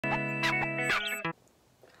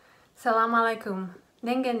Salam alaikum.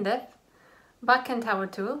 Nangda, Bakan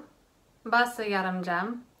Tawatu, Basa Yaram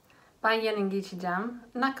Jàmm, Jàmm,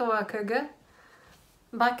 Naka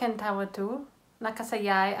Bakan Tawatu, Naka sa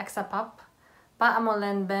yaay ak sa pap, ba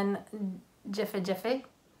amolen ben jafe-jafe,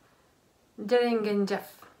 jërë ngeen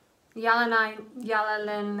jëf, yàlla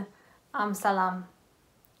leen am salam.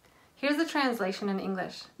 Here's the translation in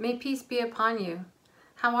English. May peace be upon you.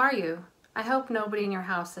 How are you? I hope nobody in your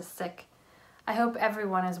house is sick. I hope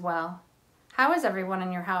everyone is well. How is everyone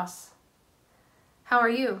in your house? How are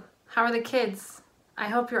you? How are the kids? I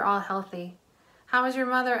hope you're all healthy. How is your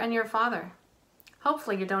mother and your father?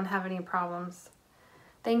 Hopefully you don't have any problems.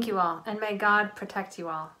 Thank you all, and may God protect you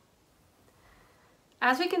all.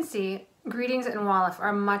 As we can see, greetings in Wolof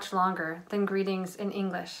are much longer than greetings in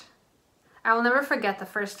English. I will never forget the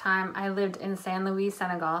first time I lived in Saint Louis,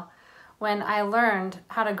 Senegal, when I learned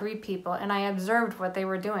how to greet people and I observed what they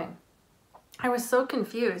were doing. I was so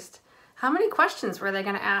confused. How many questions were they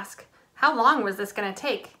going to ask? How long was this going to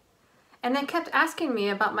take? And they kept asking me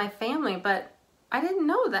about my family, but I didn't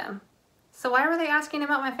know them. So why were they asking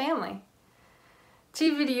about my family?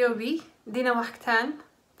 Ci video bi dina waxtaan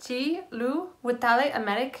ci lu wutale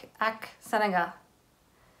Amerik ak Senegal.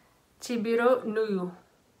 Ci biro nuyu.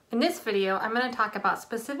 In this video, I'm going to talk about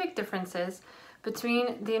specific differences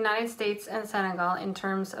between the United States and Senegal in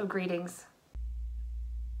terms of greetings.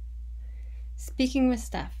 Speaking with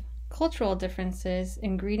Steph, cultural differences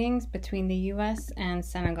in greetings between the US and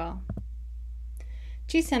Senegal.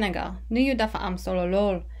 Ci Senegal, nuyu dafa am solo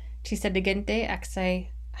lol ci sa diggante ak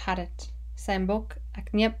say xarit, say mbokk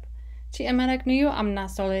ak ñépp. Ci Amerik nuyu am na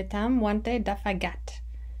solo tam wante dafa gàtt.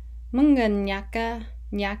 Mën nga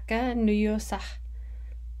ñàkka nuyu sax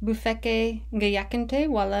bu fekkee nga yàkkante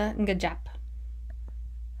wala nga jàpp.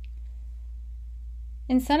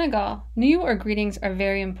 In Senegal, nuyu or greetings are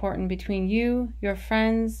very important between you, your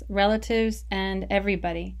friends, relatives, and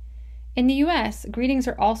everybody. In the US, greetings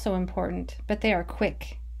are also important, but they are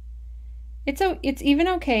quick. It's even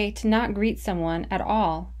okay to not greet someone at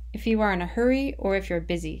all if you are in a hurry or if you're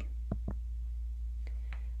busy.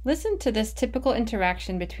 Listen to this typical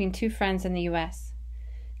interaction between two friends in the US.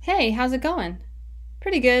 Hey, how's it going?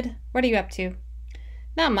 Pretty good. What are you up to?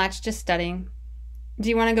 Not much, just studying. Do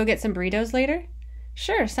you want to go get some burritos later?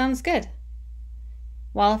 Sure, sounds good.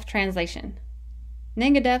 Wolof Translation.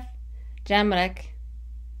 Nangda, Jàmm, rekk.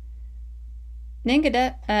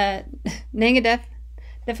 Nangda,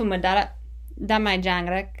 Defuma, dara. Damay, Jàng,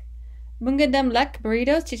 rekk. Lekk,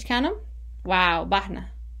 burritos ci kanam? Waaw, Baax na.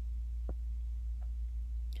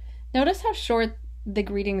 Notice how short the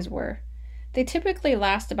greetings were. They typically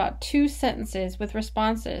last about 2 sentences with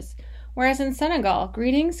responses, whereas in Senegal,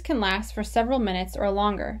 greetings can last for several minutes or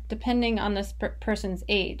longer, depending on this person's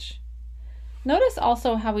age. Notice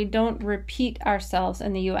also how we don't repeat ourselves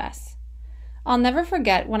in the US. I'll never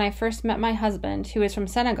forget when I first met my husband, who is from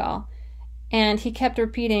Senegal, and he kept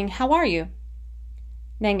repeating, "How are you?"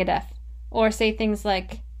 Nangda, or say things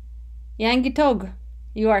like, "Yangi toog,"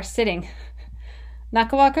 you are sitting.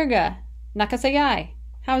 Naka Naka sa yaay,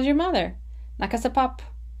 how's your mother? Naka sa pap,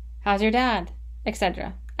 how's your dad?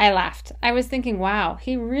 Etc. I laughed. I was thinking, wow,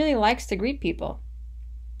 he really likes to greet people.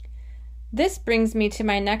 This brings me to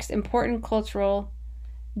my next important cultural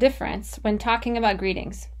difference when talking about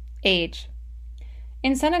greetings: age.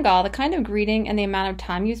 In Senegal, the kind of greeting and the amount of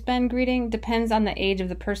time you spend greeting depends on the age of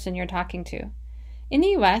the person you're talking to. In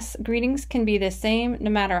the US, greetings can be the same no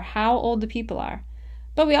matter how old the people are,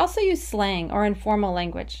 but we also use slang or informal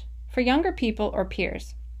language for younger people or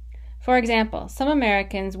peers. For example, some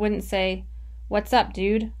Americans wouldn't say, "What's up,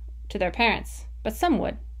 dude?" to their parents, but some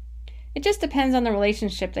would. It just depends on the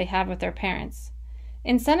relationship they have with their parents.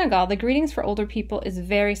 In Senegal, the greetings for older people is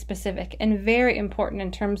very specific and very important in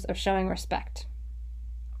terms of showing respect.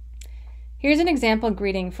 Here's an example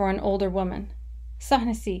greeting for an older woman.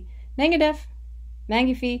 Soxna si, Nangda,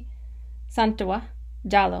 Mangi fi, Santawa,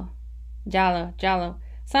 Jalo,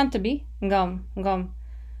 Santabi, Ngom,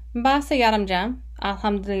 Mbasa Yaram Jàmm,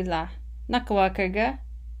 Alhamdulillah, Naka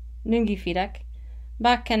Nungi fidak,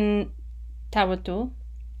 Bakan Tawatu,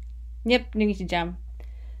 Nyep Nungi Jàmm,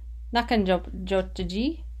 Nakan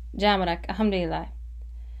Jotaji, Jàmm, rekk, Alhamdulillah.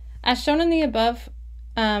 As shown in the above,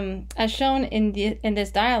 in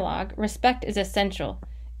this dialogue, respect is essential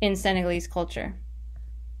in Senegalese culture.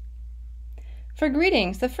 For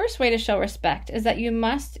greetings, the first way to show respect is that you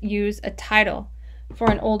must use a title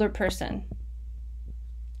for an older person.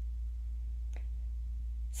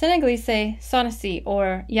 Senegalese say "sonasi"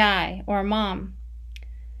 or "yaay" or "mom"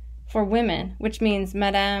 for women, which means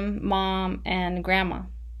madame, mom, and grandma.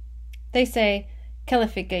 They say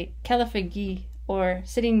 "kelefigi" or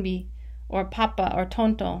 "sitting bi" or pàppa or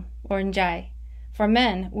tonton or njai for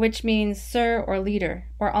men, which means sir or leader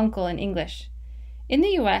or uncle in English. In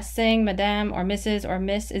the US, saying madame or Mrs. or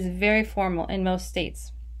miss is very formal in most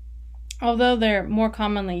states, although they're more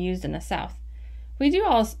commonly used in the South. We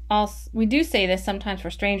do say this sometimes for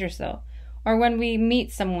strangers, though, or when we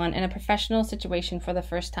meet someone in a professional situation for the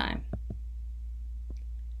first time.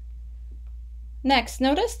 Next,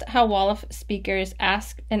 notice how Wolof speakers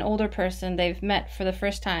ask an older person they've met for the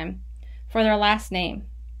first time for their last name.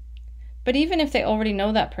 But even if they already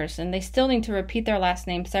know that person, they still need to repeat their last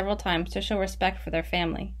name several times to show respect for their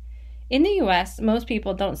family. In the US, most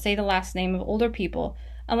people don't say the last name of older people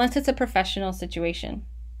unless it's a professional situation.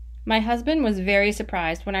 My husband was very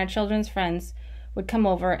surprised when our children's friends would come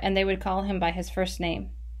over and they would call him by his first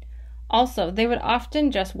name. Also, they would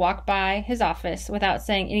often just walk by his office without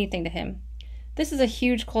saying anything to him. This is a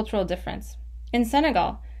huge cultural difference. In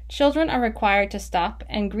Senegal, children are required to stop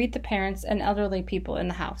and greet the parents and elderly people in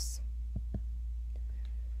the house.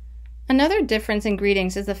 Another difference in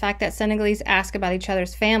greetings is the fact that Senegalese ask about each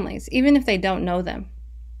other's families, even if they don't know them.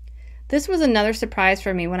 This was another surprise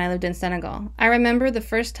for me when I lived in Senegal. I remember the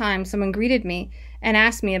first time someone greeted me and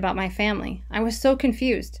asked me about my family. I was so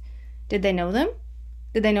confused. Did they know them?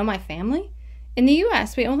 Did they know my family? In the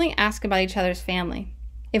US, we only ask about each other's family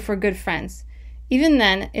if we're good friends. Even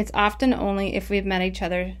then, it's often only if we've met each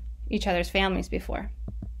other's families before.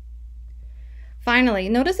 Finally,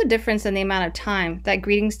 notice the difference in the amount of time that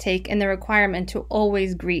greetings take and the requirement to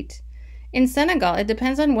always greet. In Senegal, it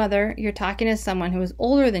depends on whether you're talking to someone who is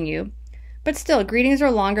older than you, but still, greetings are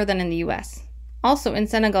longer than in the US. Also, in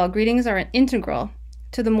Senegal, greetings are integral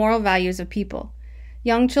to the moral values of people.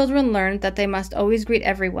 Young children learn that they must always greet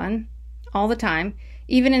everyone, all the time,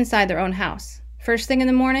 even inside their own house. First thing in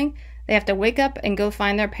the morning, they have to wake up and go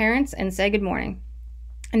find their parents and say good morning.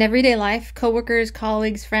 In everyday life, coworkers,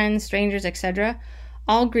 colleagues, friends, strangers, etc.,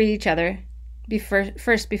 all greet each other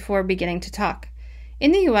first before beginning to talk.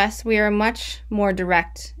 In the US, we are much more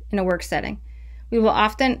direct in a work setting. We will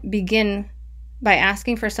often begin by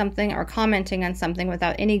asking for something or commenting on something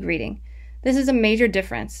without any greeting. This is a major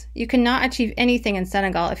difference. You cannot achieve anything in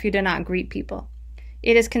Senegal if you do not greet people.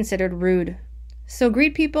 It is considered rude. So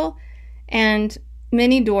greet people, and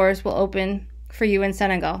many doors will open for you in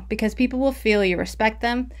Senegal because people will feel you respect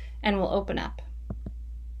them and will open up.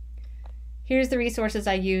 Here's the resources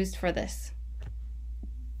I used for this.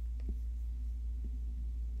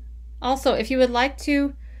 Also, if you would like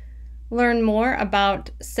to learn more about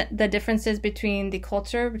the differences between the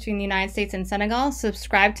culture between the United States and Senegal,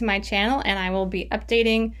 subscribe to my channel and I will be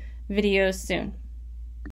updating videos soon.